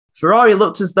Ferrari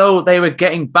looked as though they were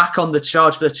getting back on the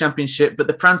charge for the championship, but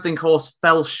the prancing horse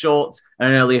fell short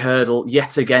an early hurdle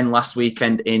yet again last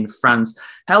weekend in France.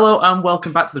 Hello and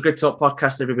welcome back to the Grid Talk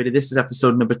podcast, everybody. This is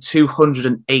episode number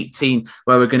 218,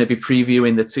 where we're going to be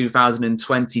previewing the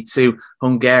 2022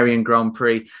 Hungarian Grand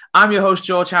Prix. I'm your host,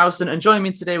 George Howson, and joining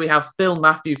me today we have Phil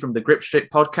Matthew from the Grip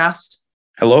Strip podcast.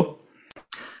 Hello.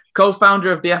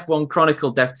 Co-founder of the F1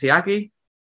 Chronicle, Dev Tyagi.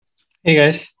 Hey,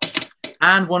 guys.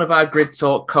 And one of our Grid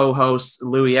Talk co-hosts,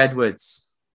 Louis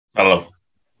Edwards. Hello.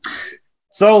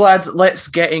 So, lads, let's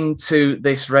get into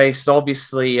this race.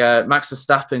 Obviously, Max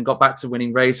Verstappen got back to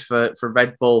winning race for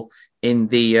Red Bull in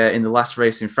the last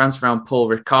race in France around Paul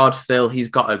Ricard. Phil, he's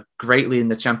got a great lead in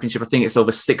the championship. I think it's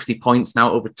over 60 points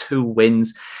now, over 2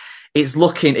 wins. It's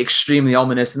looking extremely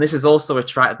ominous. And this is also a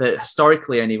track that,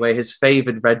 historically anyway, has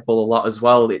favoured Red Bull a lot as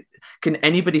well. Can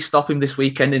anybody stop him this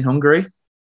weekend in Hungary?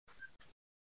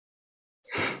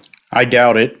 I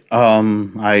doubt it.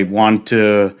 I want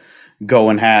to go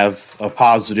and have a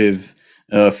positive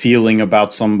feeling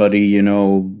about somebody.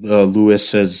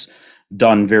 Lewis has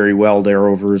done very well there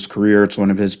over his career. It's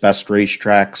one of his best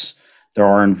racetracks. There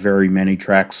aren't very many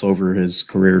tracks over his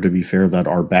career, to be fair, that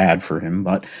are bad for him.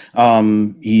 But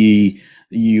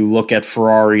you look at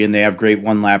Ferrari and they have great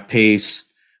one-lap pace,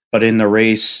 but in the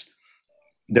race,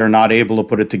 they're not able to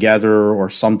put it together, or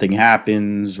something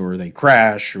happens, or they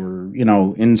crash, or,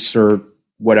 insert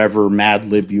whatever Mad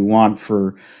Lib you want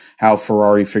for how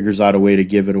Ferrari figures out a way to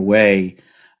give it away.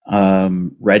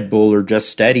 Red Bull are just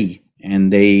steady,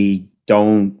 and they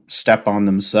don't step on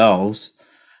themselves.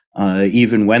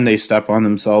 Even when they step on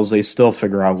themselves, they still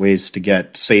figure out ways to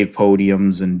save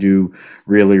podiums and do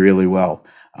really, really well.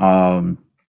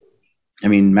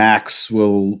 Max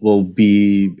will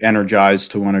be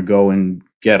energized to want to go and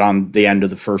get on the end of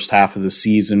the first half of the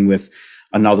season with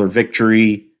another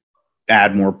victory,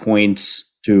 add more points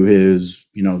to his,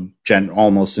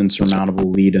 almost insurmountable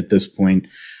lead at this point,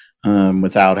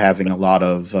 without having a lot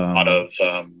of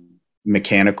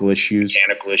mechanical issues.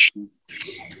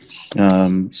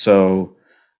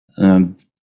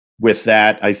 With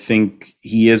that, I think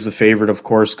he is the favorite, of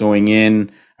course, going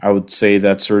in. I would say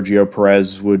that Sergio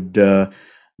Perez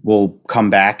will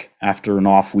come back after an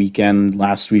off weekend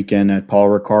last weekend at Paul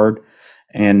Ricard,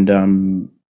 and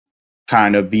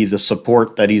kind of be the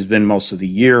support that he's been most of the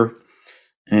year.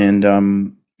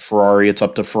 And Ferrari, it's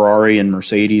up to Ferrari and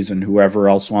Mercedes and whoever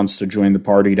else wants to join the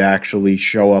party to actually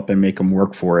show up and make them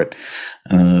work for it.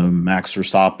 Max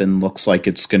Verstappen looks like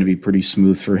it's going to be pretty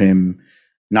smooth for him,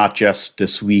 not just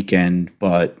this weekend,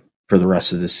 but for the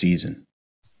rest of the season.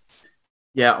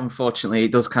 Yeah, unfortunately,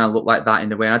 it does kind of look like that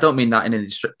in a way. And I don't mean that in any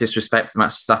disrespect for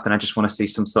Max Verstappen. I just want to see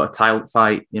some sort of title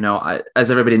fight. As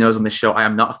everybody knows on this show, I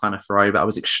am not a fan of Ferrari, but I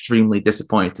was extremely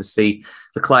disappointed to see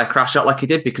Leclerc crash out like he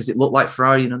did, because it looked like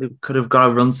Ferrari, they could have got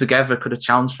a run together, could have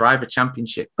challenged for either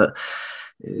championship. But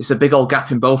it's a big old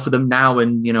gap in both of them now,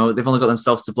 and, they've only got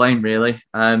themselves to blame, really.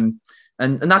 And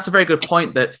that's a very good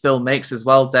point that Phil makes as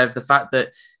well, Dev, the fact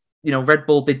that, Red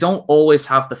Bull, they don't always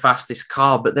have the fastest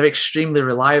car, but they're extremely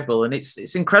reliable. And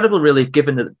it's incredible, really,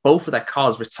 given that both of their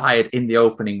cars retired in the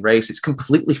opening race. It's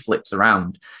completely flipped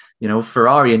around.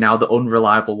 Ferrari are now the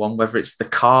unreliable one, whether it's the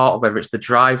car or whether it's the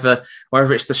driver,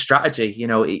 whether it's the strategy.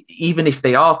 Even if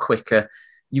they are quicker,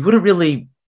 you wouldn't really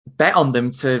bet on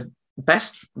them to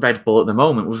best Red Bull at the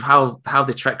moment with how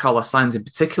they tread Carlos Sainz in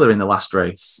particular in the last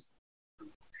race.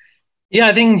 Yeah,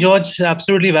 I think, George,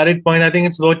 absolutely valid point. I think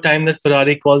it's about time that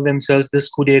Ferrari called themselves the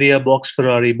Scuderia box,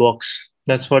 Ferrari box.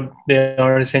 That's what they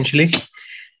are essentially.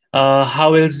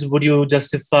 How else would you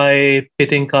justify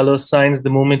pitting Carlos Sainz the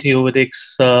moment he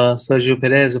overtakes Sergio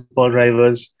Perez of all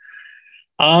drivers?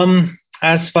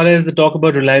 As far as the talk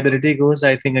about reliability goes,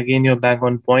 I think, again, you're back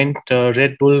on point.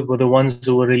 Red Bull were the ones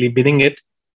who were really bidding it.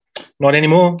 Not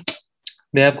anymore.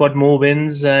 They have got more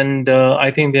wins, and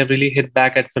I think they've really hit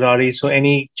back at Ferrari. So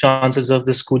any chances of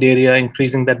the Scuderia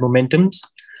increasing that momentum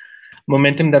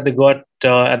that they got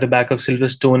at the back of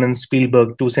Silverstone and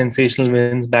Spielberg, 2 sensational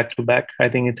wins back-to-back, I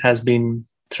think it has been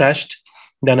thrashed,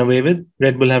 done away with.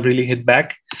 Red Bull have really hit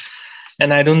back.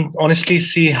 And I don't honestly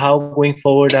see how, going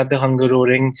forward at the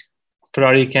Hungaroring,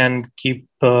 Ferrari can keep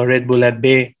Red Bull at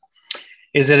bay.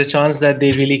 Is there a chance that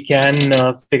they really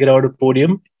can figure out a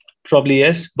podium? Probably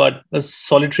yes, but a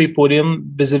solitary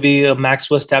podium vis-a-vis a Max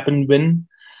Verstappen win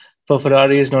for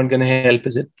Ferrari is not going to help,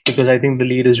 is it? Because I think the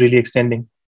lead is really extending.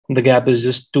 The gap is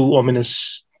just too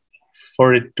ominous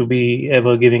for it to be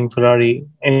ever giving Ferrari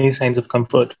any signs of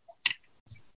comfort.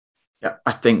 Yeah,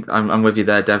 I think I'm with you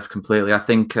there, Dev, completely. I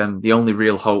think the only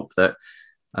real hope that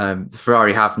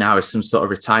Ferrari have now is some sort of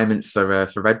retirement for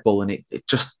Red Bull, and it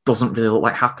just doesn't really look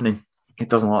like happening. it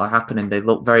doesn't look like happening. They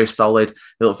look very solid.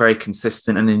 They look very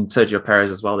consistent. And in Sergio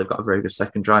Perez as well, they've got a very good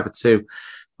second driver too.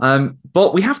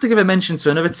 But we have to give a mention to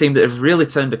another team that have really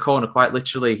turned a corner quite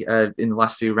literally in the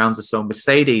last few rounds or so,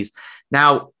 Mercedes.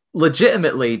 Now,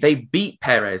 legitimately, they beat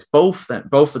Perez, both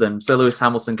of them. Sir Lewis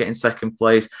Hamilton getting second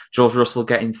place, George Russell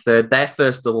getting third, their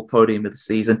first double podium of the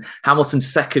season.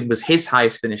 Hamilton's second was his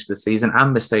highest finish of the season,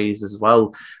 and Mercedes as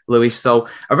well, Lewis. So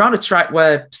around a track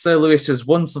where Sir Lewis has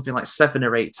won something like 7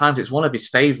 or 8 times, it's one of his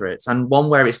favourites, and one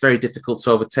where it's very difficult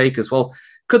to overtake as well.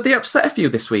 Could they upset a few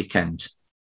this weekend?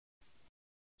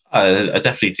 I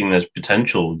definitely think there's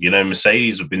potential.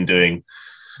 Mercedes have been doing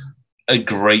a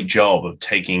great job of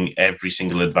taking every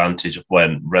single advantage of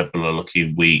when Red Bull are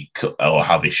looking weak or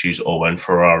have issues, or when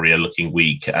Ferrari are looking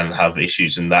weak and have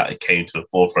issues. And that came to the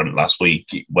forefront last week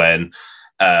when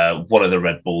one of the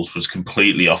Red Bulls was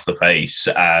completely off the pace,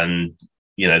 and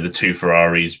the 2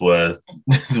 Ferraris were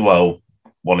well,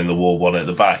 one in the wall, one at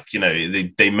the back.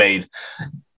 They made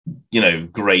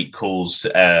great calls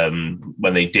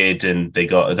when they did, and they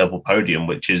got a double podium,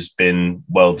 which has been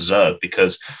well deserved,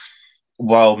 because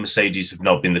while Mercedes have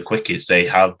not been the quickest, they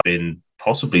have been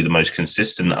possibly the most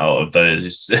consistent out of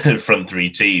those front 3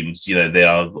 teams. They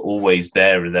are always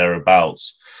there or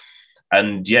thereabouts.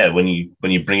 And when you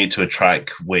bring it to a track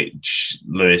which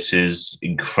Lewis is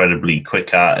incredibly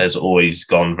quick at, has always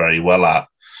gone very well at,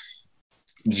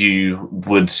 you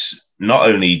would not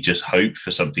only just hope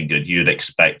for something good, you would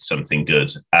expect something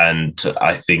good. And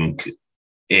I think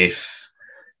if,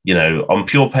 on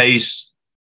pure pace,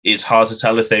 it's hard to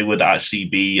tell if they would actually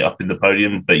be up in the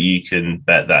podium, but you can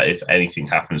bet that if anything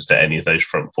happens to any of those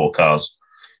front 4 cars,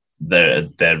 they're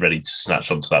ready to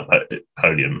snatch onto that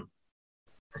podium.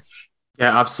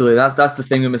 Yeah, absolutely. That's the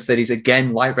thing with Mercedes.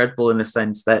 Again, like Red Bull in a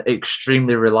sense, they're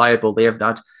extremely reliable. They have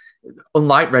had,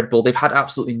 unlike Red Bull, they've had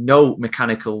absolutely no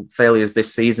mechanical failures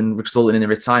this season, resulting in a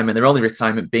retirement. Their only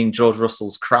retirement being George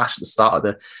Russell's crash at the start of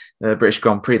the British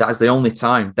Grand Prix. That is the only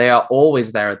time. They are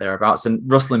always there or thereabouts. And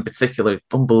Russell in particular,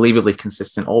 unbelievably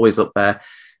consistent, always up there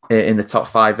in the top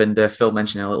 5. And Phil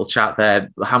mentioned in a little chat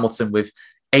there, Hamilton with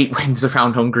 8 wins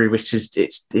around Hungary, which is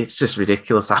it's just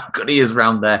ridiculous how good he is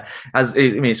around there.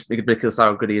 It's ridiculous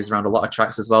how good he is around a lot of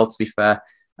tracks as well, to be fair.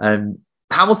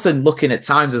 Hamilton looking at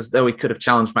times as though he could have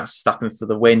challenged Max Verstappen for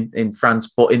the win in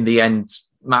France, but in the end,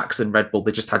 Max and Red Bull,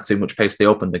 they just had too much pace. They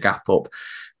opened the gap up.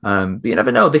 But you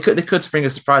never know. They could spring a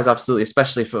surprise, absolutely,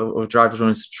 especially if drivers run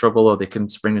into trouble, or they can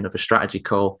spring another strategy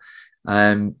call.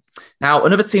 Now,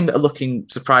 another team that are looking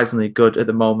surprisingly good at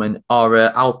the moment are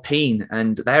Alpine,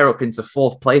 and they're up into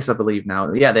 4th place, I believe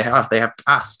now. Yeah, they have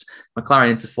passed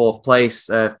McLaren into 4th place,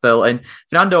 Phil. And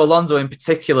Fernando Alonso in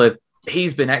particular,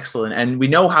 he's been excellent, and we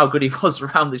know how good he was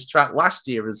around this track last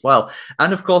year as well.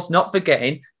 And of course, not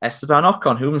forgetting Esteban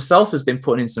Ocon, who himself has been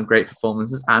putting in some great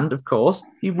performances, and of course,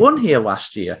 he won here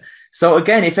last year. So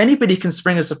again, if anybody can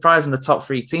spring a surprise in the top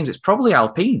 3 teams, it's probably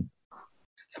Alpine.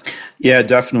 Yeah,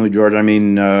 definitely, George. I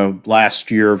mean,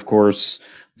 last year, of course,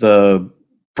 the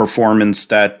performance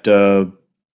that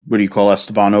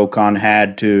Esteban Ocon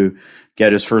had to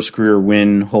get his first career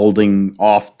win, holding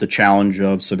off the challenge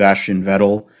of Sebastian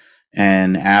Vettel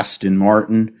and Aston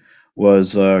Martin,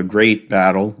 was a great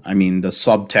battle. I mean, the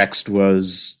subtext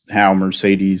was how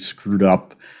Mercedes screwed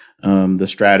up the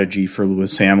strategy for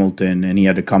Lewis Hamilton, and he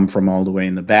had to come from all the way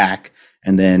in the back.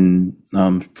 And then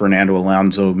Fernando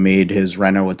Alonso made his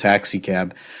Renault a taxi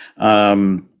cab,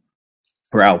 or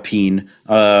Alpine.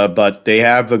 But they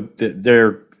have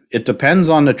it depends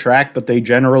on the track, but they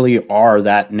generally are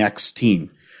that next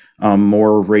team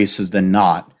more races than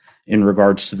not. In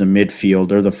regards to the midfield,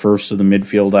 they're the first of the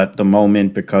midfield at the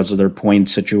moment because of their point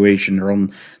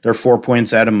situation. They're 4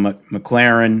 points out of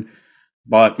McLaren,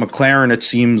 but McLaren, it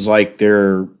seems like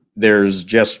there's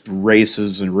just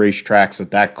races and racetracks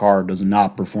that car does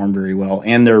not perform very well,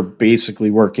 and they're basically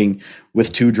working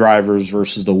with 2 drivers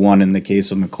versus the 1 in the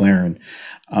case of McLaren.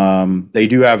 They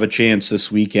do have a chance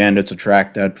this weekend. It's a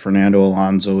track that Fernando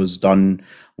Alonso has done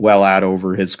well at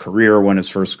over his career, won his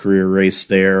first career race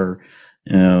there.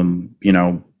 And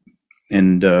the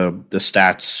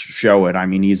stats show it. I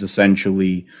mean, he's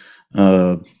essentially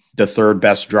the 3rd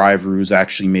best driver who's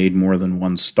actually made more than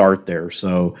 1 start there.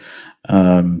 So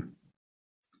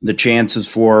the chances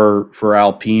for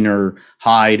Alpine are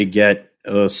high to get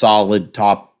a solid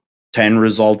top 10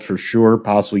 result for sure,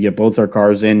 possibly get both their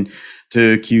cars in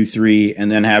to Q3 and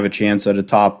then have a chance at a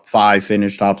top 5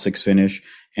 finish, top 6 finish.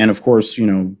 And of course,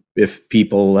 if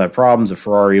people have problems, if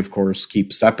Ferrari, of course,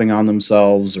 keep stepping on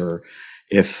themselves, or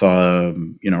if,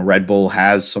 Red Bull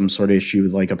has some sort of issue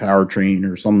with like a powertrain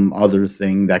or some other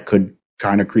thing that could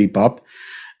kind of creep up,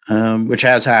 which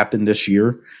has happened this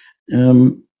year.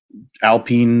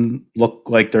 Alpine look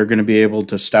like they're going to be able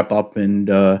to step up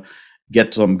and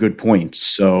get some good points.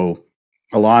 So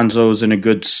Alonso's in a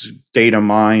good state of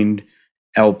mind.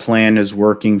 L Plan is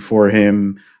working for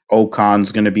him.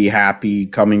 Ocon's going to be happy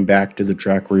coming back to the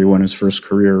track where he won his first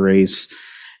career race.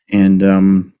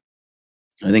 And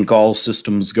I think all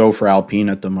systems go for Alpine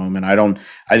at the moment.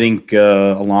 I think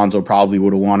Alonso probably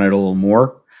would have wanted a little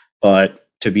more, but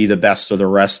to be the best of the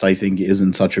rest, I think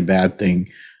isn't such a bad thing.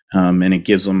 And it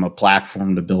gives them a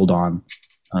platform to build on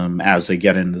as they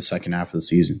get into the second half of the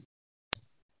season.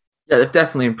 Yeah, they've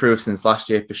definitely improved since last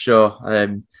year for sure.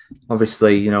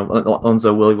 Obviously, you know,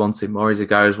 Alonso will want more. He's a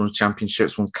guy who's won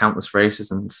championships, won countless races,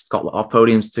 and got a lot of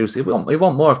podiums too. So we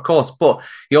want more, of course. But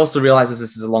he also realizes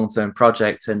this is a long-term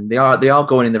project, and they are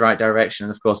going in the right direction.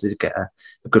 And of course, they did get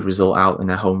a good result out in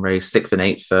their home race, 6th and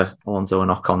 8th for Alonso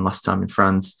and Ocon last time in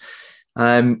France.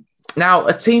 Now,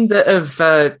 a team that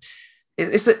have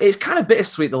it's kind of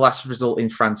bittersweet, the last result in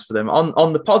France for them.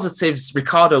 On the positives,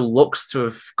 Ricciardo looks to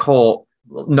have caught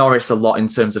Norris a lot in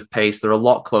terms of pace. They're a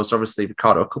lot closer. Obviously,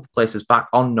 Ricciardo a couple of places back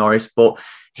on Norris, but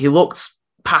he looked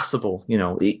passable. You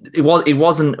know, he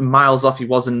wasn't miles off. He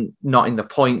wasn't not in the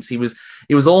points. He was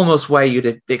almost where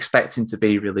you'd expect him to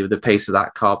be, really, with the pace of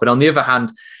that car. But on the other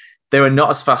hand, they were not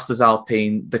as fast as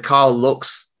Alpine. The car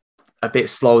looks a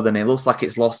bit slower than it. Looks like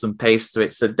it's lost some pace to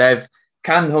it. So, Dev,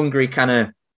 can Hungary kind of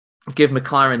give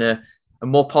McLaren a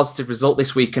more positive result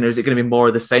this weekend, or is it going to be more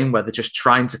of the same where they're just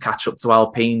trying to catch up to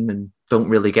Alpine and don't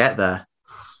really get there?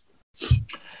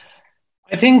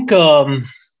 I think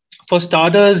for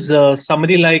starters,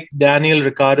 somebody like Daniel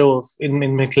Ricciardo in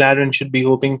McLaren should be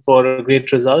hoping for a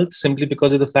great result, simply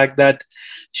because of the fact that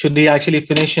should he actually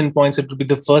finish in points, it would be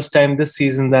the first time this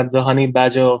season that the Honey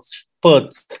Badger of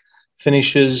Perth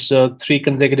finishes 3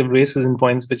 consecutive races in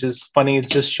points, which is funny. It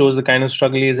just shows the kind of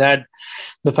struggle he's had.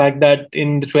 The fact that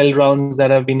in the 12 rounds that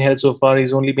have been held so far,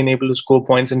 he's only been able to score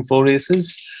points in 4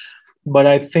 races. But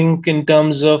I think in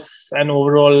terms of an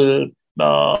overall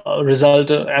result,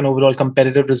 an overall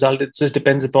competitive result, it just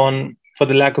depends upon, for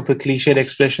the lack of a cliched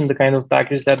expression, the kind of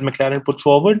package that McLaren put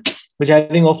forward, which I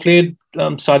think of late,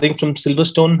 starting from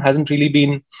Silverstone, hasn't really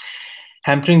been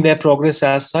hampering their progress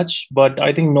as such. But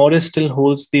I think Norris still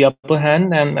holds the upper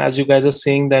hand. And as you guys are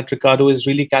saying, that Ricciardo is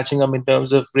really catching up in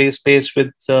terms of race pace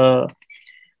with the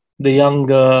young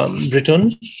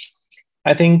Briton.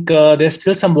 I think there's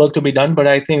still some work to be done, but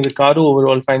I think Ricciardo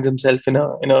overall finds himself in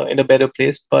a better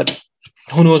place. But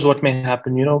who knows what may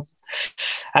happen? You know,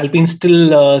 Alpine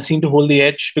still seem to hold the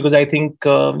edge, because I think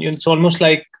it's almost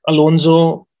like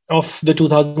Alonso of the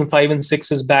 2005 and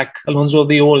 6 is back. Alonso of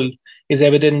the old is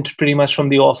evident pretty much from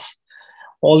the off.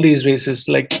 All these races,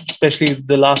 like especially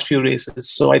the last few races.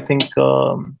 So I think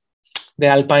the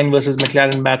Alpine versus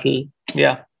McLaren battle,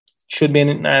 should be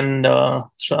an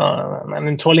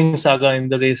enthralling saga in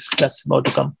the race that's about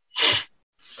to come.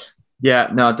 Yeah,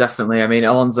 no, definitely. I mean,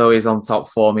 Alonso is on top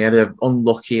form. He had an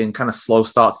unlucky and kind of slow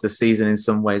start to the season in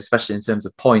some ways, especially in terms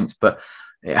of points. But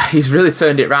yeah, he's really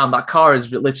turned it around. That car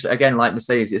is literally, again, like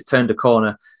Mercedes, it's turned a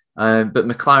corner. But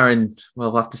McLaren,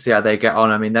 we'll have to see how they get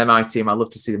on. I mean, they're my team. I'd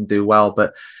love to see them do well,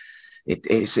 but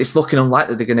it's looking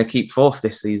unlikely they're going to keep 4th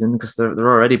this season, because they're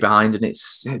already behind, and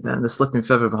they're slipping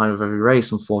further behind with every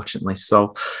race, unfortunately.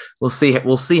 So we'll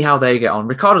see how they get on.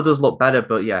 Ricciardo does look better,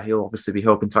 but yeah, he'll obviously be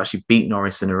hoping to actually beat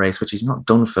Norris in a race, which he's not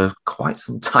done for quite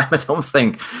some time. I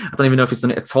don't even know if he's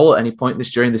done it at all at any point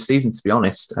during the season, to be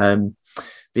honest. But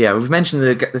yeah, we've mentioned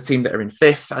the team that are in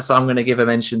 5th, so I'm going to give a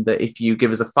mention that if you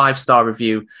give us a 5-star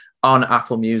review on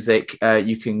Apple Music,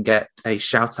 you can get a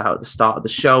shout out at the start of the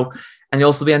show. And you'll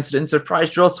also be entered into a prize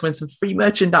draw to win some free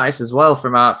merchandise as well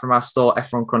from our store,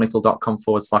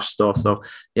 f1chronicle.com/store. So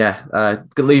yeah,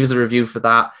 leave us a review for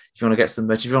that. If you want to get some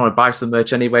merch, if you want to buy some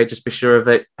merch anyway, just be sure of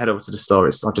it. Head over to the store.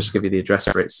 I'll just give you the address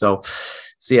for it. So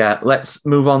yeah, let's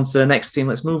move on to the next team.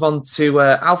 Let's move on to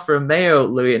Alfa Romeo,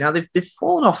 Louis. Now they've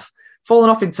fallen off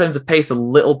in terms of pace a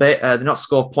little bit. They've not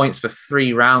scored points for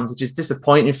 3 rounds, which is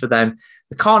disappointing for them.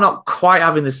 The car not quite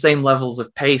having the same levels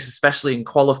of pace, especially in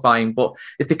qualifying. But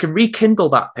if they can rekindle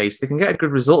that pace, they can get a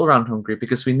good result around Hungary,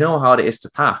 because we know how hard it is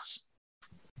to pass.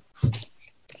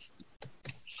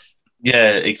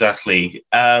 Yeah, exactly.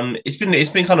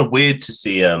 It's been kind of weird to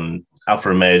see Alfa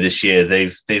Romeo this year.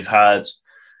 They've had,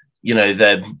 you know,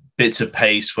 their bits of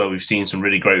pace where we've seen some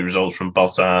really great results from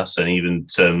Bottas, and even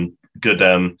some good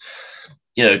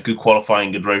good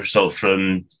qualifying, good race results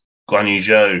from Guan Yu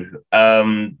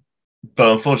Zhou.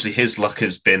 But unfortunately, his luck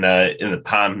has been in the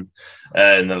pan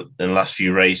in the last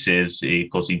few races. Of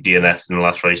course, he DNF'd in the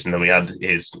last race, and then we had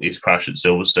his crash at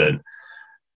Silverstone.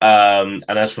 And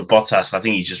as for Bottas, I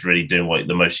think he's just really doing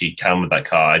the most he can with that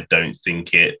car. I don't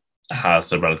think it has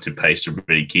the relative pace to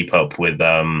really keep up with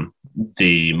the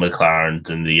McLarens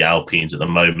and the Alpines at the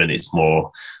moment. It's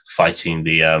more fighting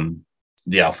the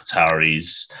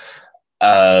AlphaTauris.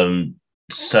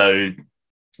 So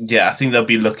yeah, I think they'll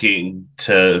be looking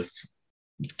to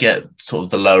get sort of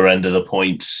the lower end of the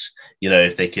points.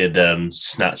 If they could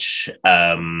snatch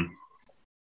a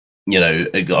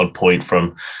good point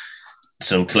from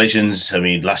some collisions. I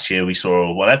mean, last year we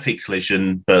saw one epic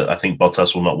collision, but I think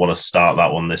Bottas will not want to start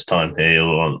that one this time.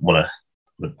 He'll want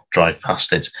to drive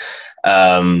past it.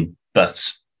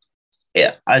 But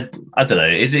yeah, I don't know.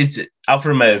 It's Alfa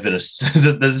Romeo have been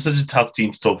there's such a tough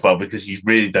team to talk about because you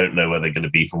really don't know where they're going to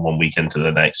be from one weekend to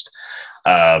the next.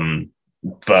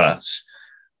 But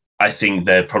I think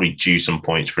they're probably due some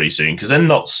points pretty soon because they're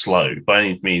not slow by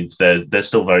any means. They're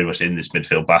still very much in this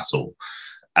midfield battle,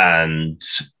 and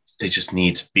they just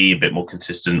need to be a bit more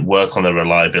consistent, work on their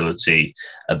reliability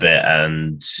a bit,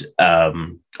 and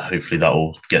hopefully that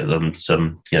will get them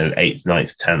some 8th,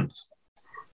 9th, 10th.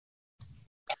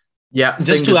 Yeah,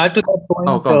 just to add to that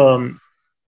point,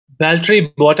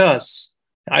 Valtteri Bottas,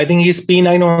 I think he's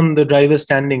P9 on the driver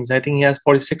standings. I think he has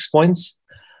 46 points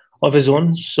of his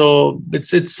own. So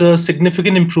it's a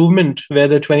significant improvement where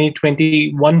the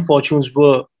 2021 fortunes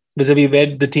were vis-a-vis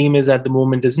where the team is at the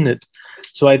moment, isn't it?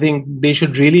 So I think they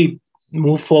should really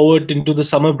move forward into the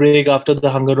summer break after the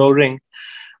Hungaroring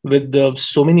with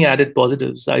so many added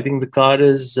positives. I think the car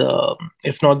is,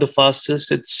 if not the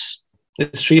fastest,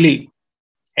 it's really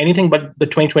anything but the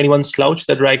 2021 slouch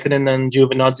that Raikkonen and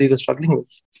Giovinazzi are struggling with.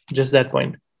 Just that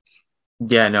point.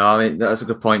 Yeah, no, I mean that's a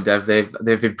good point, Dev.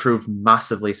 They've improved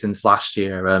massively since last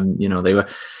year.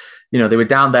 They were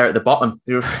down there at the bottom.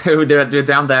 They were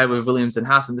down there with Williams and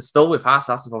Haas, and they're still with Haas.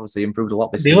 Haas have obviously improved a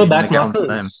lot this season. They were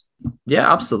backmarkers.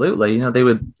 Yeah, absolutely. They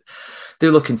were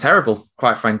looking terrible,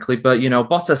 quite frankly. But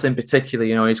Bottas in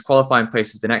particular, his qualifying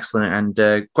pace has been excellent, and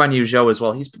Guan Yu Zhou as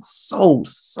well. He's been so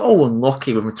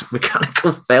unlucky with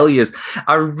mechanical failures.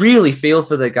 I really feel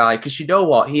for the guy because you know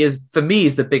what, he is for me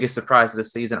is the biggest surprise of the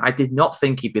season. I did not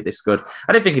think he'd be this good.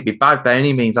 I didn't think he'd be bad by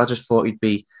any means. I just thought he'd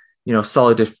be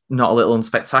solid, if not a little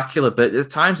unspectacular. But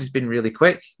at times he's been really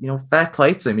quick. Fair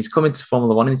play to him. He's come into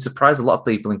Formula One and he surprised a lot of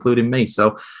people, including me.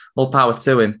 So more power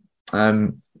to him.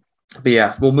 But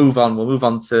yeah, we'll move on. We'll move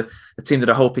on to the team that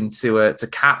are hoping to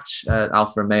catch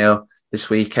Alfa Romeo this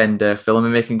weekend, Phil,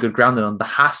 and making good ground on the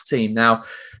Haas team. Now,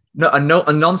 a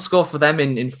non-score for them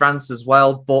in France as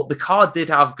well, but the car did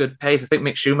have good pace. I think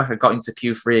Mick Schumacher got into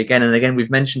Q3 again. And again, we've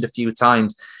mentioned a few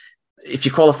times, if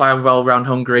you qualify well around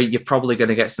Hungary, you're probably going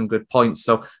to get some good points.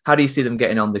 So how do you see them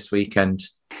getting on this weekend?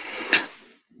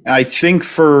 I think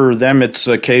for them, it's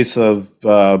a case of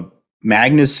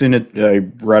Magnussen. I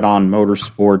read on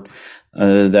Motorsport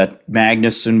that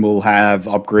Magnussen will have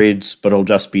upgrades, but it'll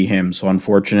just be him. So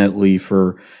unfortunately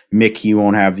for Mick, he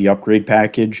won't have the upgrade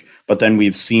package. But then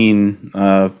we've seen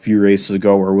a few races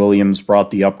ago where Williams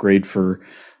brought the upgrade for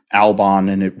Albon,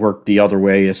 and it worked the other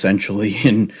way essentially.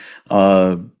 And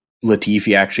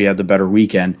Latifi actually had the better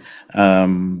weekend.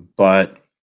 But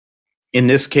in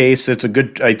this case, I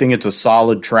think it's a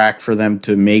solid track for them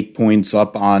to make points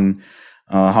up on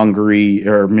Hungary,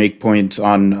 or make points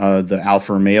on the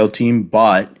Alfa Romeo team.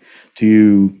 But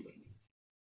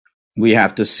we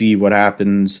have to see what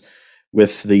happens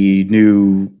with the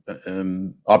new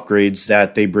upgrades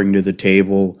that they bring to the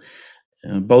table.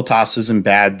 Bottas isn't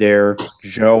bad there.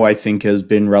 Zhou, I think, has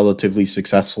been relatively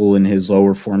successful in his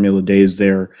lower Formula days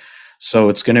there. So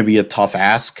it's going to be a tough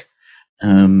ask.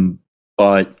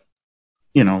 But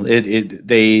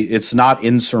it's not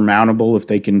insurmountable if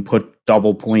they can put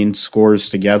double point scores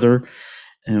together.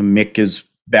 Mick is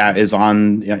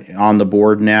on the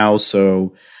board now,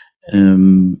 so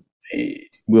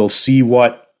we'll see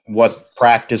what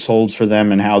practice holds for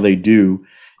them and how they do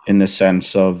in the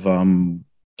sense of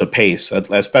the pace,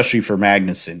 especially for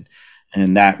Magnussen,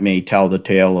 and that may tell the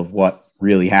tale of what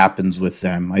really happens with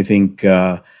them. I think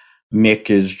Mick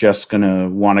is just going to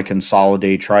want to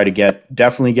consolidate, try to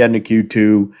definitely get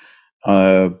into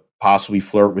Q2, possibly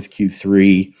flirt with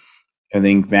Q3. I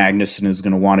think Magnussen is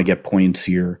going to want to get points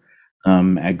here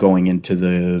at going into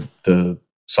the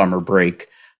summer break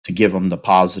to give them the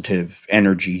positive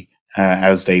energy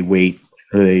as they wait,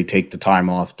 or they take the time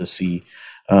off to see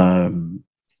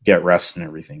get rest and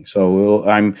everything. So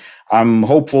I'm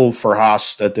hopeful for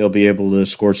Haas that they'll be able to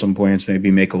score some points, maybe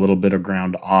make a little bit of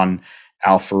ground on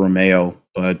Alfa Romeo,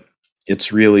 but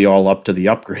it's really all up to the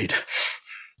upgrade.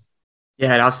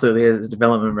 Yeah, it absolutely is a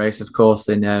development race, of course,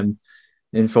 in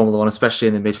Formula One, especially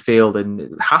in the midfield.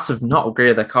 And Haas have not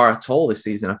upgraded their car at all this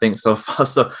season, I think, so far.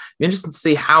 So it'll be interesting to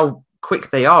see how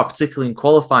quick they are, particularly in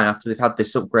qualifying after they've had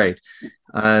this upgrade.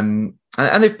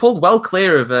 And they've pulled well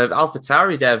clear of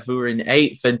AlphaTauri Dev, who are in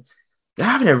 8th, and they're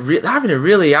having a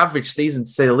really average season, to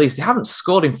say the least. They haven't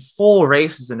scored in 4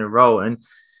 races in a row, and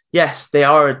yes, they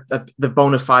are the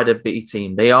bona fide B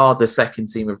team. They are the second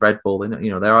team of Red Bull, and they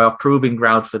are a proving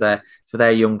ground for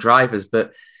their young drivers.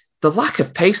 But the lack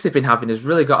of pace they've been having has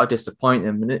really got to disappoint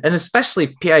them, and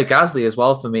especially Pierre Gasly as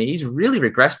well. For me, he's really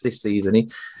regressed this season. He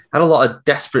had a lot of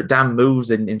desperate damn moves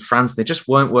in France. They just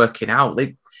weren't working out.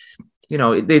 They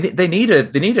need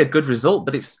a good result,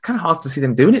 but it's kind of hard to see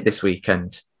them doing it this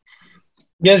weekend.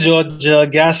 Yes, George.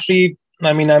 Gasly,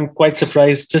 I mean, I'm quite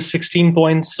surprised. Just 16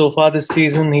 points so far this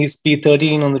season. He's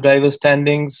P13 on the driver's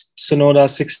standings. Tsunoda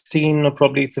 16 or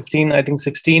probably 15. I think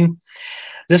 16.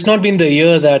 This not been the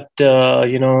year that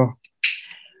the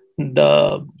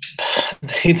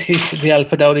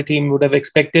AlphaTauri team would have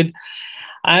expected,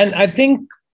 and I think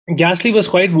Gasly was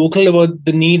quite vocal about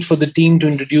the need for the team to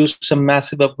introduce some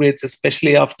massive upgrades,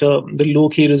 especially after the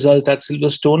low-key result at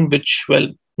Silverstone, which, well,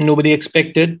 nobody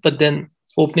expected. But then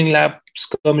opening lap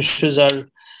skirmishes are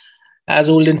as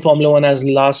old in Formula One as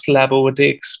last lap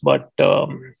overtakes. But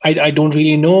I don't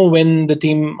really know when the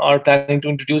team are planning to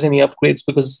introduce any upgrades,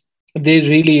 because they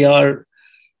really are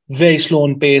very slow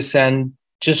on pace and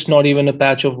just not even a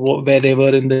patch of where they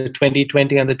were in the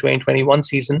 2020 and the 2021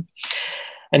 season.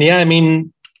 And yeah, I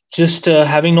mean, just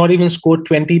having not even scored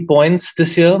 20 points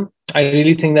this year, I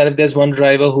really think that if there's one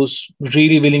driver who's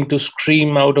really willing to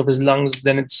scream out of his lungs,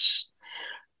 then it's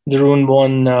the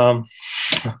Rune-born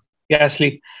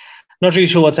Gasly. Not really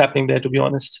sure what's happening there, to be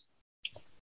honest.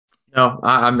 No,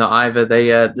 I'm not either.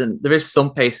 There is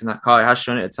some pace in that car. It has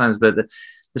shown it at times, but they're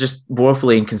just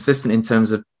woefully inconsistent in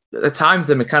terms of, at times,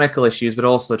 the mechanical issues, but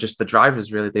also just the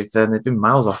drivers. Really, they've been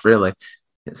miles off. Really,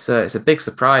 it's a big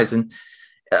surprise. And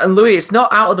Louis, it's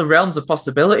not out of the realms of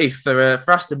possibility for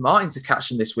Aston Martin to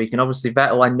catch him this week. And obviously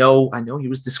Vettel, I know he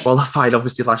was disqualified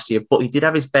obviously last year, but he did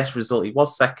have his best result. He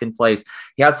was second place.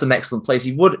 He had some excellent plays.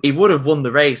 He would have won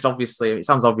the race. Obviously, it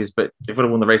sounds obvious, but he would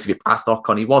have won the race if he passed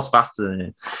Ocon. He was faster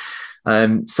than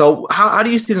him. So how do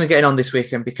you see them getting on this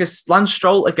weekend? Because Lance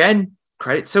Stroll, again,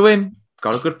 credit to him,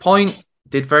 got a good point.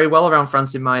 Did very well around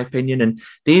France, in my opinion. And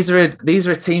these are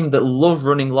a team that love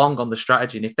running long on the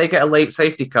strategy. And if they get a late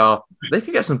safety car, they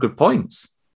could get some good points.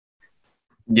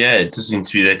 Yeah, it does seem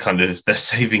to be their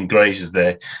saving grace is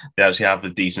they actually have a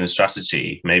decent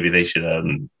strategy. Maybe they should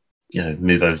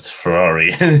move over to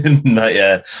Ferrari.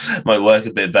 might work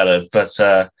a bit better. But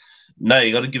no,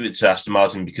 you got to give it to Aston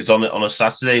Martin, because on a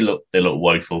Saturday, they look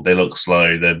woeful. They look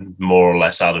slow. They're more or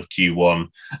less out of Q1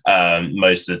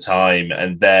 most of the time,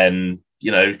 and then,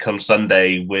 come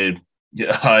Sunday,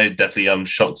 I definitely am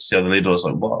shocked to see how the leader was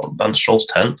like, well, Lance Stroll's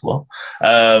 10th. What?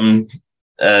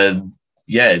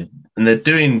 Yeah, and they're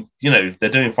doing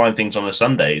fine things on a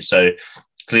Sunday. So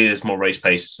clearly, there's more race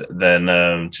pace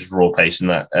than just raw pace in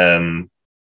that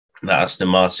Aston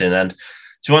Martin. And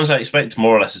to be honest, I expect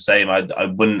more or less the same. I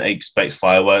wouldn't expect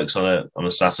fireworks on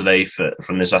a Saturday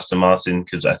from this Aston Martin,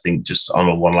 because I think just on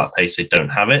a one lap pace they don't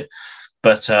have it.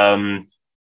 But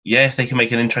yeah, if they can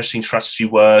make an interesting strategy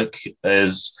work,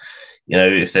 as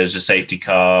if there's a safety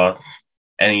car,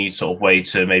 any sort of way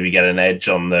to maybe get an edge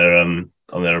on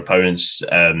their opponents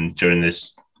during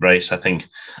this race, I think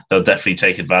they'll definitely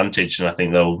take advantage, and I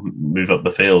think they'll move up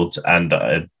the field.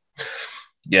 And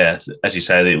yeah, as you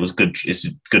said, it's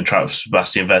a good track for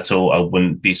Sebastian Vettel. I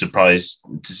wouldn't be surprised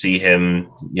to see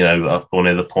him, up or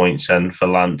near the points. And for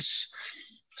Lance,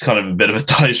 it's kind of a bit of a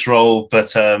dice roll,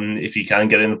 but if he can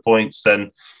get in the points,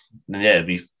 then yeah, it'd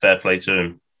be fair play to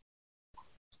him.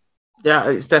 Yeah,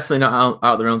 it's definitely not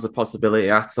out of the realms of possibility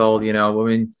at all. I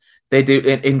mean, they do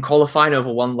in qualifying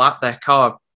over one lap, their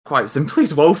car quite simply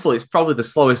is woeful. It's probably the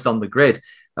slowest on the grid,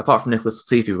 apart from Nicholas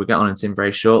Latifi. We'll get on into him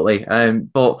very shortly.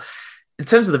 But in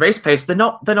terms of the race pace, they're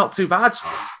not too bad.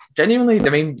 Genuinely, I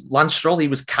mean, Lance Stroll, he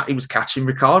was catching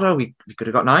Ricciardo. He could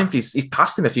have got 9th. He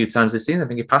passed him a few times this season. I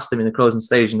think he passed him in the closing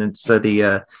stage and so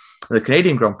the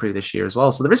Canadian Grand Prix this year as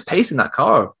well. So there is pace in that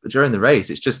car during the race.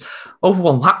 It's just over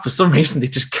one lap, for some reason, they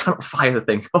just cannot fire the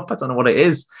thing up. I don't know what it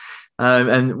is.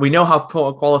 And we know how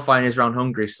important qualifying is around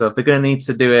Hungary. So if they're going to need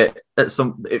to do it at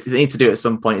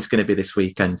some point, it's going to be this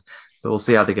weekend. But we'll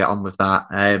see how they get on with that.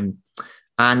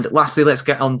 And lastly, let's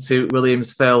get on to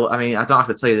Williams. Phil, I mean, I don't have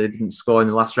to tell you they didn't score in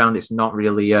the last round. It's not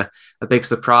really a big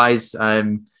surprise.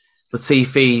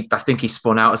 Latifi, I think he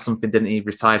spun out or something, didn't he?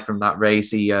 Retired from that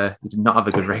race. He did not have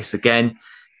a good race again.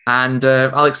 And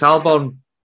Alex Albon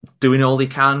doing all he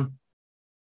can,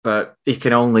 but he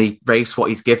can only race what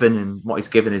he's given, and what he's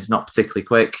given is not particularly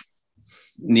quick.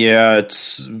 Yeah, I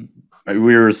think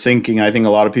a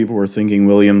lot of people were thinking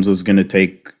Williams was going to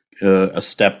take a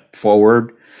step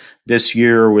forward this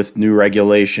year with new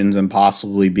regulations and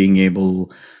possibly being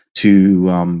able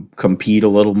to compete a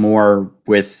little more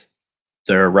with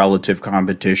their relative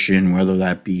competition, whether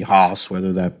that be Haas,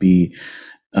 whether that be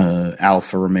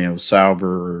Alfa Romeo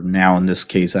Sauber, or now in this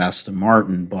case Aston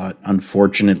Martin. But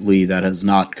unfortunately, that has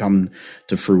not come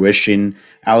to fruition.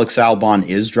 Alex Albon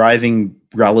is driving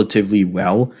relatively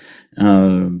well.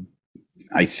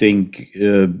 I think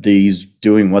he's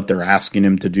doing what they're asking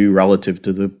him to do relative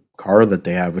to the car that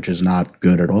they have, which is not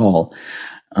good at all.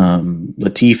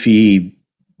 Latifi,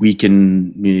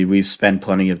 we've spent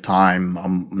plenty of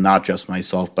time, not just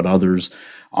myself, but others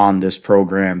on this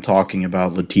program talking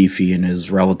about Latifi and his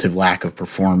relative lack of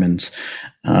performance.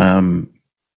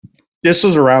 This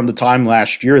was around the time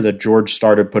last year that George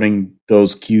started putting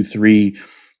those Q3.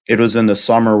 It was in the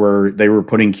summer where they were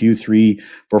putting Q3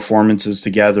 performances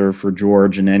together for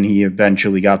George, and then he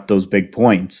eventually got those big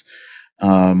points.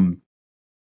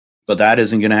 But that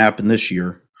isn't going to happen this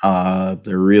year.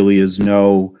 There really is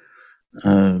no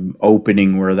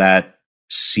opening where that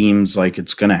seems like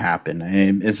it's going to happen.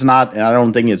 And it's not. I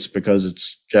don't think it's because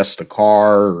it's just a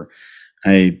car.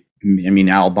 I mean,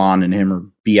 Albon and him are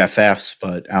BFFs,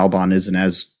 but Albon isn't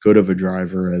as good of a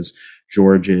driver as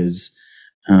George is.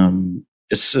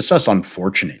 It's just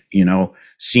unfortunate,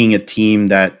 seeing a team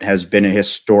that has been a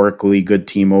historically good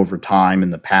team over time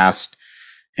in the past,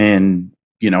 and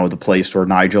the place where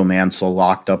Nigel Mansell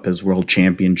locked up his world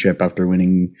championship after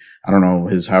winning, I don't know,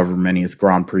 his however manyth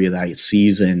Grand Prix of that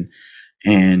season.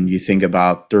 And you think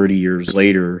about 30 years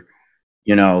later,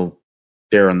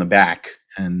 they're in the back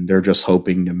and they're just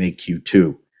hoping to make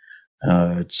Q2.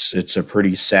 It's a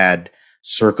pretty sad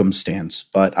circumstance,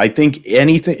 but I think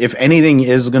if anything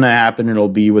is going to happen, it'll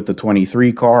be with the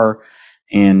 23 car,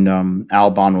 and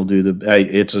Albon will do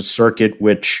it's a circuit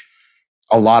which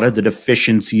a lot of the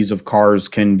deficiencies of cars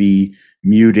can be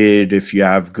muted if you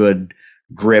have good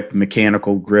grip,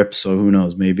 mechanical grip. So who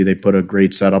knows, maybe they put a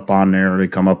great setup on there, or they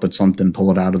come up with something, pull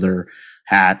it out of their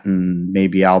hat, and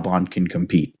maybe Albon can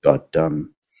compete, but I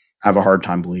have a hard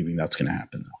time believing that's going to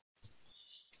happen though.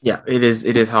 Yeah, it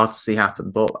is hard to see happen.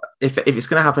 But if it's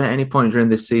going to happen at any point during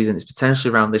this season, it's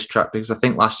potentially around this track, because I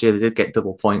think last year they did get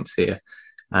double points here.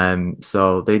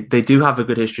 So they do have a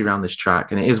good history around this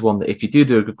track, and it is one that if you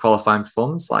do a good qualifying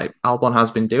performance like Albon has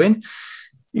been doing,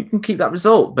 you can keep that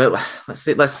result. But let's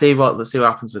see what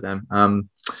happens with them.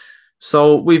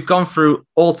 So we've gone through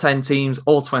all 10 teams,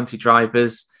 all 20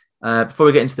 drivers. Before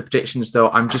we get into the predictions,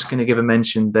 though, I'm just going to give a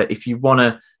mention that if you want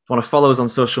to follow us on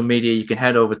social media, you can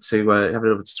head over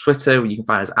to Twitter, where you can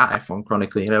find us at F1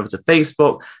 Chronicle. You can head over to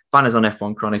Facebook, find us on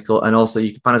F1 Chronicle, and also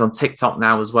you can find us on TikTok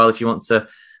now as well if you want to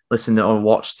listen or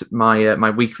watch my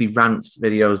weekly rant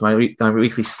videos, my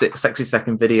weekly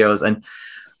 60-second videos. And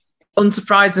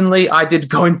unsurprisingly, I did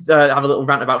go and have a little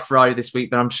rant about Ferrari this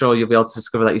week, but I'm sure you'll be able to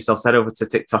discover that yourself. Head over to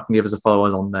TikTok and give us a follow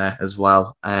on there as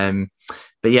well.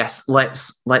 But yes,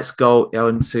 let's go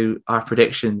into our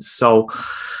predictions. So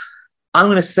I'm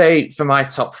going to say for my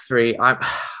top three, I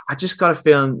just got a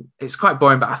feeling it's quite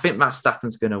boring, but I think Max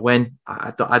Verstappen's going to win.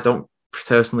 I don't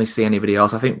personally see anybody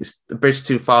else. I think it's the bridge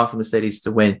too far for Mercedes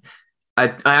to win.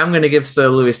 I am going to give Sir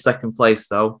Lewis second place,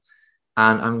 though,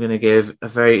 and I'm going to give a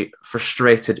very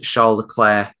frustrated Charles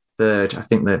Leclerc third. I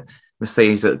think that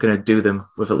Mercedes are going to do them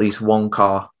with at least one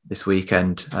car this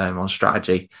weekend on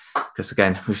strategy, because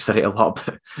again, we've said it a lot,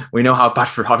 but we know how bad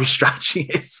Ferrari strategy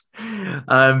is.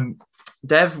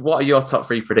 Dev, what are your top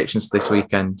three predictions for this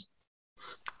weekend?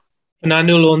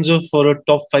 Fernando Alonso for a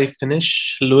top 5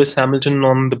 finish, Lewis Hamilton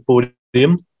on the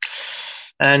podium,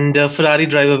 and Ferrari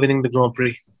driver winning the Grand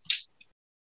Prix.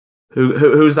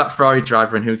 Who's that Ferrari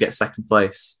driver, and who gets second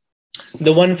place?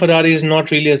 The one Ferrari is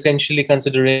not really essentially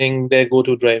considering their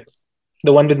go-to driver.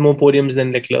 The one with more podiums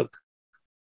than Leclerc.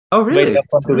 Oh, really?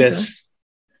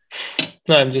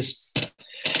 No, it's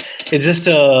just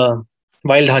a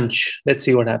wild hunch. Let's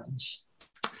see what happens.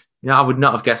 Yeah, I would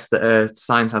not have guessed that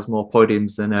Sainz has more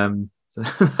podiums than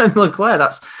Leclerc.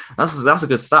 That's a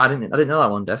good start. I didn't know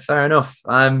that one, Dev. Fair enough.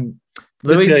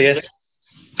 Louis, yeah.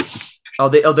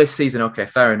 This season. Okay,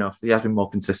 fair enough. He has been more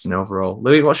consistent overall.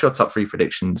 Louis, what's your top three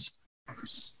predictions?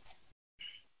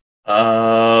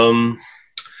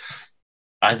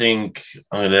 I think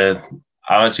I'm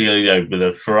actually going to go with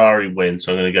a Ferrari win.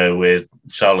 So I'm going to go with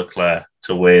Charles Leclerc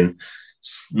to win,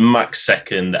 Max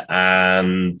second,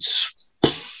 and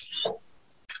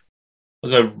I'll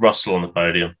go Russell on the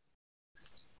podium.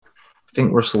 I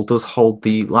think Russell does hold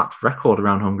the lap record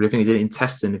around Hungary. I think he did it in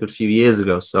testing a good few years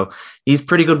ago. So he's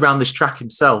pretty good around this track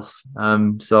himself. I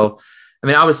was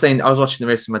watching the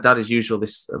race with my dad as usual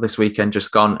this weekend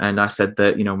just gone, and I said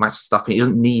that, Max Verstappen, he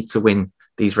doesn't need to win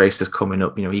these races coming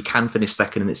up. He can finish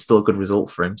second and it's still a good result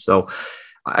for him. So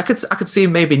I could see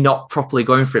him maybe not properly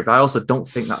going for it, but I also don't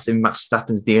think that's in Max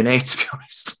Verstappen's DNA, to be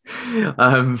honest.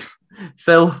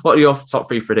 Phil, what are your top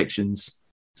 3 predictions?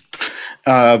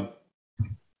 I'm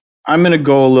going to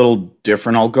go a little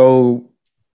different. I'll go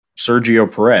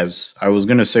Sergio Perez. I was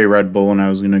going to say Red Bull, and I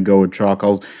was going to go with Chalk.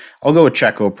 I'll go with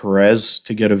Checo Perez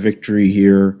to get a victory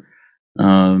here.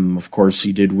 Of course,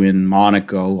 he did win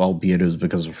Monaco, albeit it was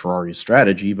because of Ferrari's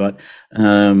strategy, but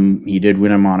he did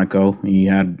win in Monaco.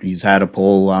 He's had a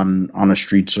pole on a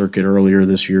street circuit earlier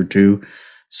this year too.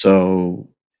 So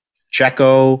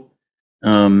Checo,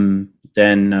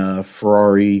 then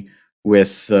Ferrari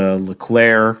with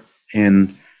Leclerc,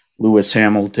 and Lewis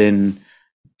Hamilton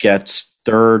gets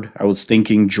third. I was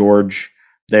thinking George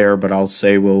there, but I'll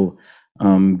say we'll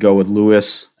go with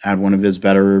Lewis at one of his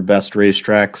best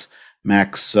racetracks.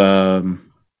 Max, I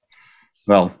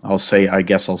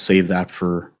guess I'll save that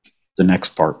for the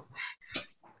next part.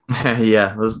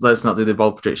 Yeah, let's not do the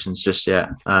bold predictions just yet.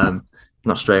 Not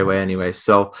straight away anyway.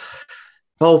 So,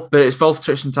 but it's bold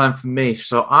prediction time for me.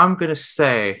 So I'm going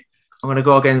to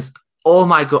go against all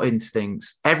my gut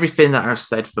instincts, everything that I've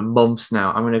said for months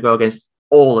now. I'm going to go against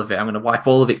all of it. I'm going to wipe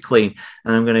all of it clean.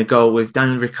 And I'm going to go with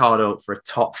Daniel Ricciardo for a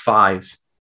top 5.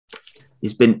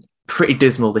 He's been pretty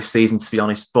dismal this season, to be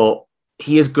honest, but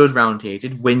he is good round here. He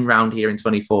did win round here in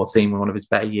 2014, one of his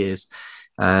better years.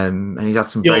 And he's had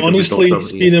some very good results over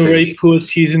the years. Honestly, it's been a very poor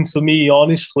season for me.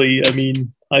 Honestly, I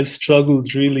mean, I've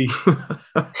struggled really.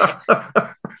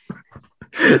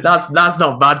 That's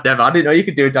not bad, Dev. I didn't know you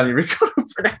could do a Daniel Ricciardo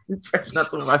impression.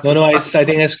 That's all. No, I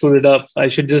think I screwed it up. I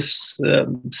should just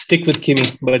stick with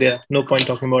Kimi. But yeah, no point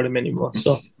talking about him anymore.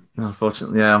 So.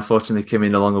 Unfortunately, Kimi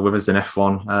no longer with us in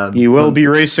F1. He will be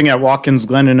racing at Watkins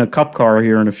Glen in a cup car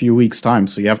here in a few weeks' time,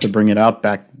 so you have to bring it out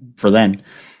back for then.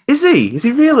 Is he? Is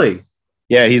he really?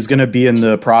 Yeah, he's going to be in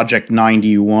the Project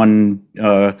 91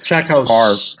 Trackhouse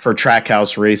car for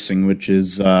Trackhouse Racing, which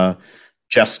is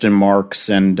Justin Marks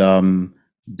and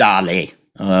Dale,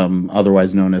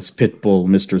 otherwise known as Pitbull,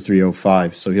 Mr.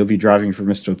 305. So he'll be driving for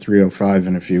Mr. 305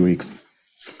 in a few weeks.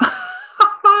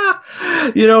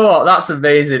 You know what? That's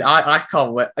amazing. I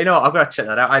can't wait. You know what? I've got to check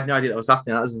that out. I had no idea that was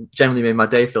happening. That has genuinely made my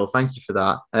day, Phil. Thank you for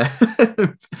that.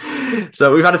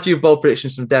 So we've had a few bold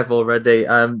predictions from Dev already.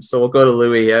 So we'll go to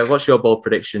Louis here. What's your bold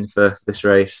prediction for this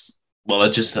race? Well, I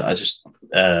just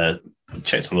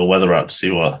checked on the weather app to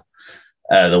see what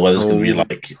the weather's going to be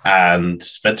like. And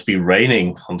it's meant to be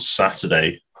raining on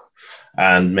Saturday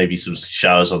and maybe some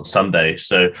showers on Sunday.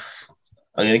 So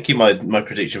I'm going to keep my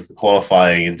prediction for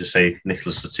qualifying and just say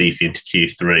Nicholas Latifi into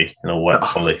Q3 in a wet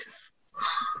quali.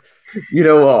 You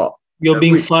know what? You're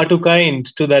being far too kind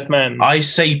to that man. I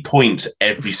say points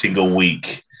every single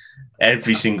week. And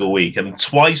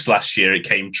twice last year it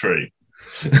came true.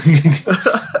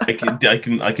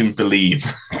 I can believe.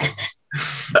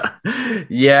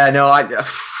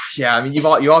 I mean,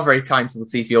 you are very kind to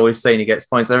Latifi, always saying he gets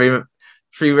points.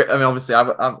 Obviously,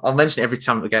 I'll mention it every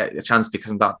time I get a chance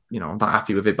because I'm that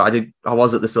happy with it. But I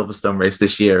was at the Silverstone race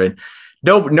this year, and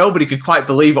nobody could quite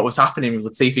believe what was happening with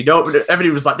Latifi. Everybody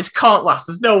was like, "This can't last.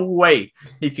 There's no way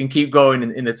he can keep going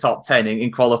in the top 10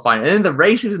 in qualifying." And in the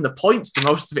race, he was in the points for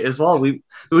most of it as well. We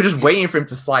were just waiting for him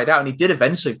to slide out, and he did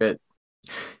eventually. But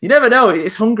you never know.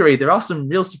 It's Hungary. There are some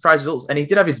real surprise results, and he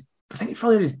did have I think he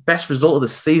probably had his best result of the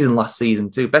season last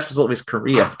season too. Best result of his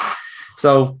career.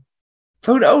 So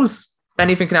who knows?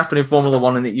 Anything can happen in Formula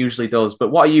One, and it usually does. But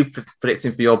what are you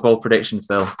predicting for your bold prediction,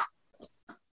 Phil?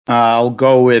 I'll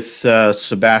go with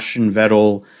Sebastian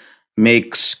Vettel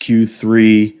makes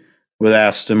Q3 with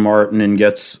Aston Martin and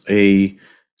gets a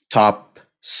top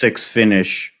 6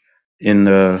 finish in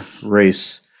the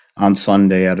race on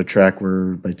Sunday at a track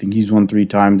where I think he's won 3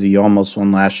 times. He almost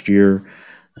won last year.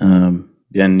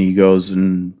 Then he goes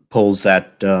and pulls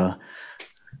that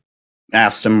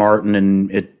Aston Martin,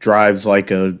 and it drives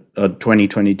like a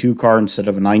 2022 car instead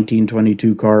of a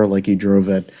 1922 car like he drove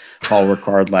at Paul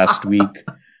Ricard last week.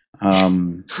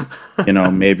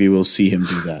 Maybe we'll see him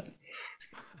do that.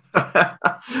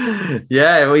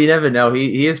 Yeah, well, you never know.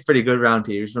 He is pretty good around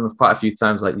here. He's run quite a few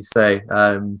times, like you say.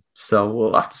 So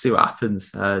we'll have to see what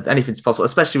happens. Anything's possible,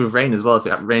 especially with rain as well. If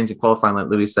it rains in qualifying, like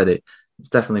Louis said, it's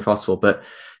definitely possible. But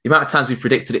the amount of times we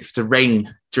predicted it to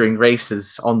rain during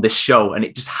races on this show, and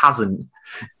it just hasn't.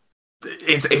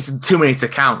 It's too many to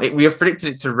count. We have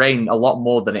predicted it to rain a lot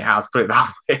more than it has. Put it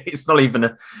that way. It's not even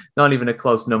a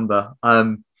close number.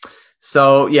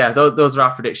 So yeah, those are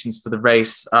our predictions for the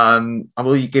race. I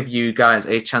will give you guys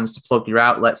a chance to plug your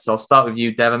outlets. So I'll start with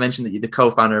you, Dev. I mentioned that you're the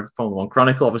co-founder of Formula One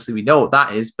Chronicle. Obviously, we know what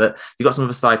that is, but you've got some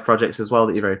other side projects as well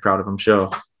that you're very proud of, I'm sure.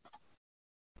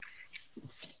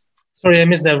 Sorry, I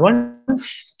missed that one.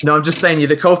 No, I'm just saying you're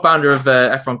the co-founder of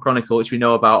F1 Chronicle, which we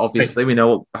know about, obviously. Right. We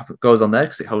know what goes on there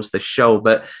because it hosts this show,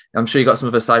 but I'm sure you got some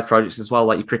other side projects as well,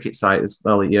 like your cricket site as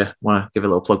well, that you want to give a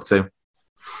little plug to.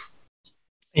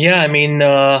 Yeah, I mean,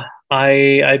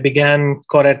 I began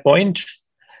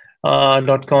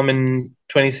CoratPoint.com in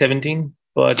 2017,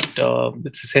 but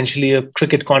it's essentially a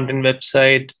cricket content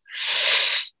website,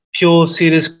 pure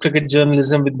serious cricket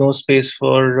journalism with no space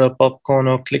for popcorn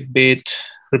or clickbait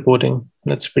reporting.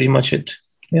 That's pretty much it.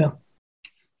 Yeah.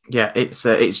 Yeah,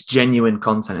 it's genuine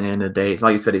content at the end of the day.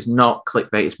 Like you said, it's not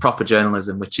clickbait, it's proper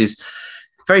journalism, which is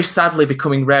very sadly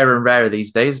becoming rarer and rarer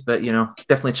these days. But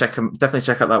definitely check out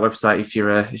that website if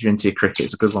you're into your cricket.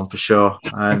 It's a good one for sure.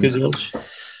 Thank you, George.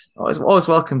 Always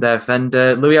welcome, Dev. And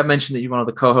Louis, I mentioned that you're one of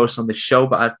the co-hosts on this show,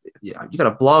 but you got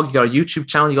a blog, you got a YouTube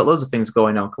channel, you got loads of things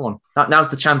going on. Come on, now's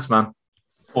the chance, man.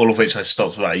 All of which I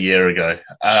stopped about a year ago.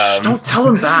 Don't tell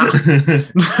them that.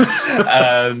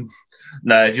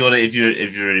 No, if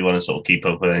you really want to sort of keep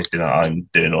up with anything that I'm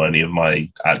doing or any of my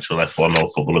actual F1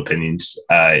 or football opinions,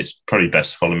 it's probably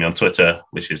best to follow me on Twitter,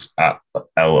 which is at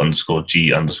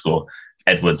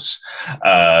L_G_Edwards.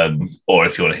 Or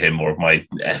if you want to hear more of my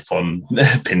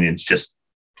F1 opinions, just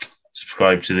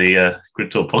subscribe to the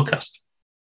Grid Talk podcast.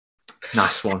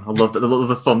 Nice one. I love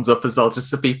the thumbs up as well,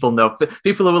 just so people know.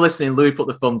 People who are listening, Louis put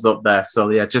the thumbs up there. So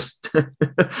yeah, just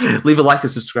leave a like and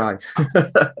subscribe.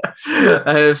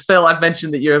 Phil, I've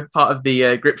mentioned that you're a part of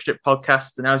the Grip Strip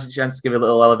podcast, and now's your chance to give a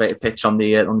little elevator pitch on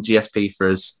the GSP for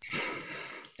us.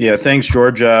 Yeah, thanks,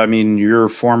 George. I mean, you're a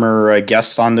former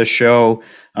guest on the show.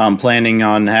 I'm planning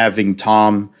on having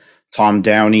Tom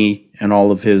Downey and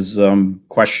all of his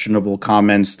questionable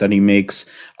comments that he makes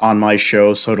on my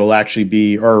show. So it'll actually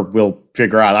be, or we'll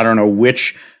figure out, I don't know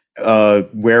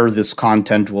where this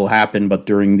content will happen, but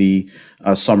during the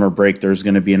summer break, there's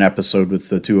going to be an episode with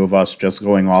the two of us just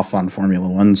going off on Formula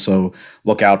One. So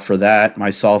look out for that.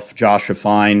 Myself, Joshua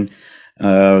Fine,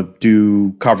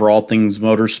 do cover all things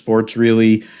motorsports,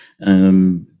 really.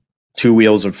 2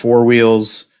 wheels or 4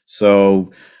 wheels.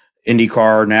 So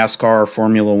IndyCar, NASCAR,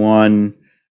 Formula One,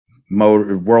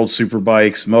 World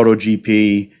Superbikes,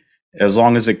 MotoGP. As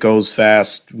long as it goes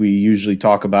fast, we usually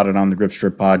talk about it on the Grip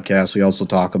Strip podcast. We also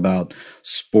talk about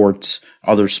sports,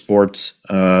 other sports,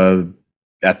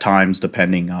 at times,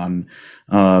 depending on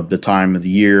the time of the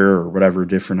year or whatever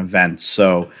different events.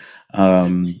 So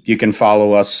you can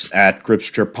follow us at Grip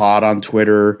Strip Pod on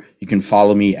Twitter. You can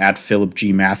follow me at Philip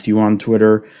G. Matthew on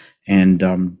Twitter,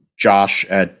 and Josh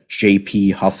at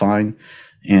JP Huffine.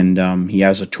 And he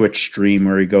has a Twitch stream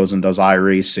where he goes and does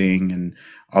iRacing and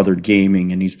other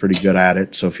gaming, and he's pretty good at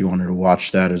it. So if you wanted to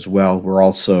watch that as well, we're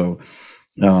also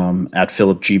at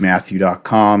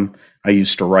philipgmatthew.com. I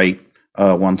used to write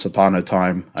once upon a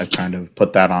time. I've kind of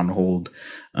put that on hold.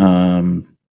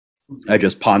 I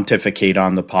just pontificate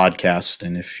on the podcast,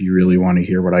 and if you really want to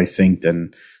hear what I think,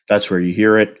 then that's where you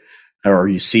hear it, or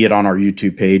you see it on our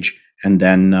YouTube page. And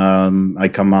then I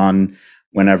come on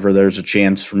whenever there's a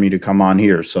chance for me to come on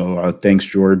here. So thanks,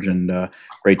 George, and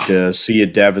great to see you,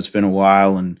 Dev. It's been a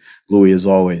while, and Louis as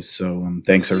always. So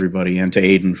thanks, everybody, and to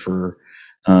Aiden for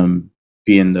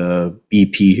being the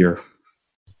EP here.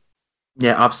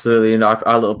 Yeah, absolutely. And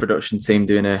our little production team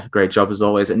doing a great job as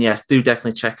always. And yes, do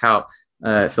definitely check out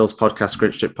Phil's podcast,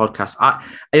 Grip Strip Podcast.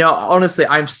 Honestly,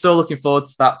 I'm so looking forward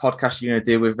to that podcast you're going to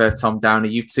do with Tom Downey.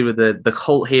 You two are the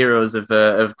cult heroes of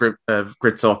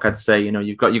Grid Talk, I'd say.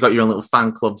 You've got your own little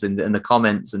fan clubs in the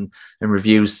comments and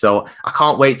reviews. So I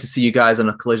can't wait to see you guys on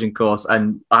a collision course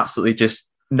and absolutely just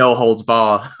no holds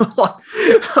bar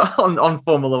on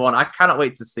Formula One. I cannot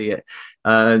wait to see it.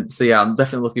 So yeah, I'm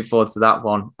definitely looking forward to that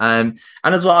one. And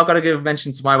as well, I've got to give a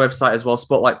mention to my website as well.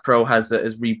 Spotlight Pro has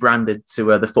rebranded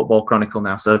to the Football Chronicle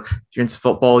now. So if you're into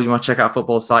football, you want to check out a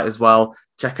football site as well,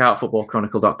 check out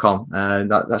footballchronicle.com.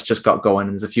 That's just got going.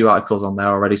 And there's a few articles on there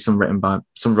already, some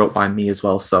wrote by me as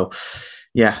well. So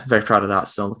yeah, very proud of that.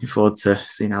 So looking forward to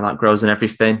seeing how that grows and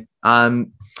everything.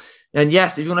 And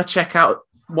yes, if you want to check out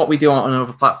what we do on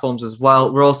other platforms as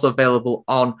well, we're also available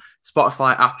on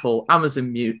Spotify, Apple,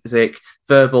 Amazon Music,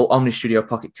 Verbal, Omni Studio,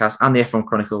 Pocket Cast, and the F1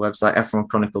 Chronicle website,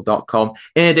 f1chronicle.com.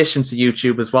 In addition to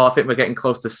YouTube as well, I think we're getting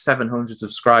close to 700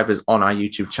 subscribers on our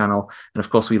YouTube channel. And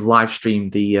of course, we live stream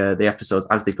the episodes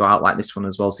as they go out, like this one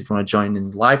as well. So if you want to join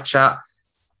in live chat,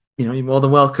 you're more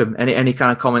than welcome. Any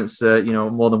kind of comments,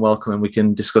 more than welcome, and we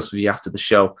can discuss with you after the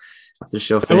show. I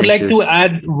would like to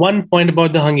add one point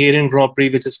about the Hungarian Grand Prix,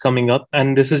 which is coming up.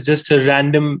 And this is just a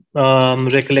random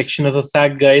recollection of the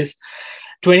fact, guys.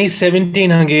 2017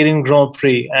 Hungarian Grand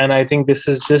Prix. And I think this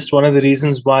is just one of the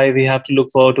reasons why we have to look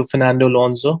forward to Fernando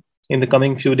Alonso. in the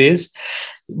coming few days.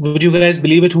 Would you guys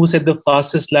believe it? Who set the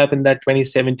fastest lap in that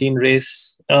 2017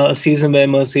 race? A season where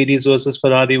Mercedes versus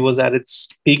Ferrari was at its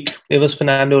peak. It was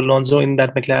Fernando Alonso in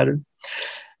that McLaren.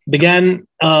 Began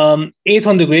 8th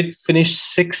on the grid,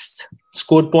 finished 6th,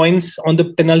 scored points on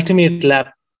the penultimate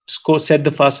lap, set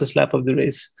the fastest lap of the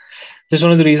race. Just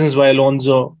one of the reasons why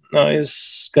Alonso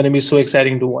is going to be so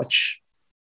exciting to watch.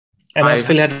 And as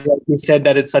Phil had said,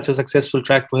 that it's such a successful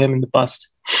track for him in the past.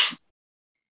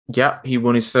 Yeah, he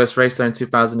won his first race there in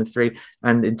 2003,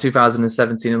 and in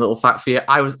 2017, a little fact for you,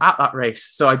 I was at that race,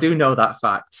 so I do know that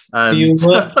fact. You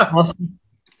were awesome.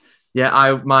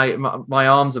 Yeah, my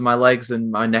arms and my legs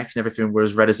and my neck and everything were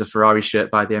as red as a Ferrari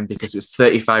shirt by the end because it was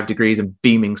 35 degrees and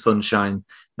beaming sunshine.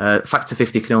 Factor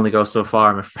 50 can only go so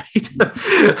far, I'm afraid.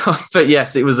 But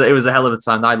yes, it was a hell of a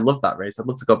time. I love that race. I'd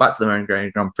love to go back to the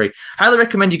Hungarian Grand Prix. Highly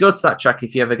recommend you go to that track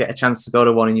if you ever get a chance to go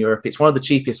to one in Europe. It's one of the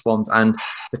cheapest ones, and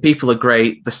the people are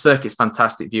great. The circuit's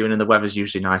fantastic viewing, and the weather's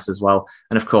usually nice as well.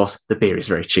 And of course, the beer is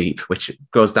very cheap, which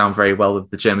goes down very well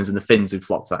with the Germans and the Finns who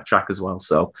flock to that track as well.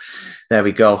 So there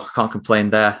we go. Can't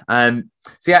complain there.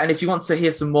 So yeah, and if you want to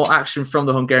hear some more action from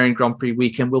the Hungarian Grand Prix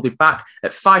weekend, we'll be back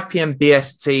at 5 p.m.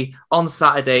 BST on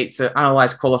Saturday to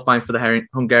analyse qualifying for the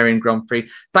Hungarian Grand Prix.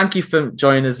 Thank you for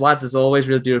joining us, lads, as always.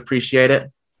 Really do appreciate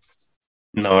it.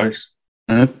 No worries.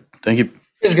 Thank you.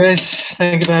 Yes, guys.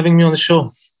 Thank you for having me on the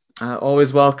show.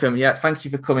 Always welcome. Yeah, thank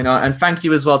you for coming on. And thank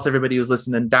you as well to everybody who's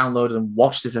listened and downloaded and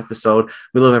watched this episode.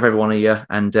 We love every one of you.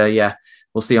 And yeah,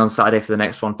 we'll see you on Saturday for the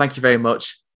next one. Thank you very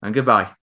much and goodbye.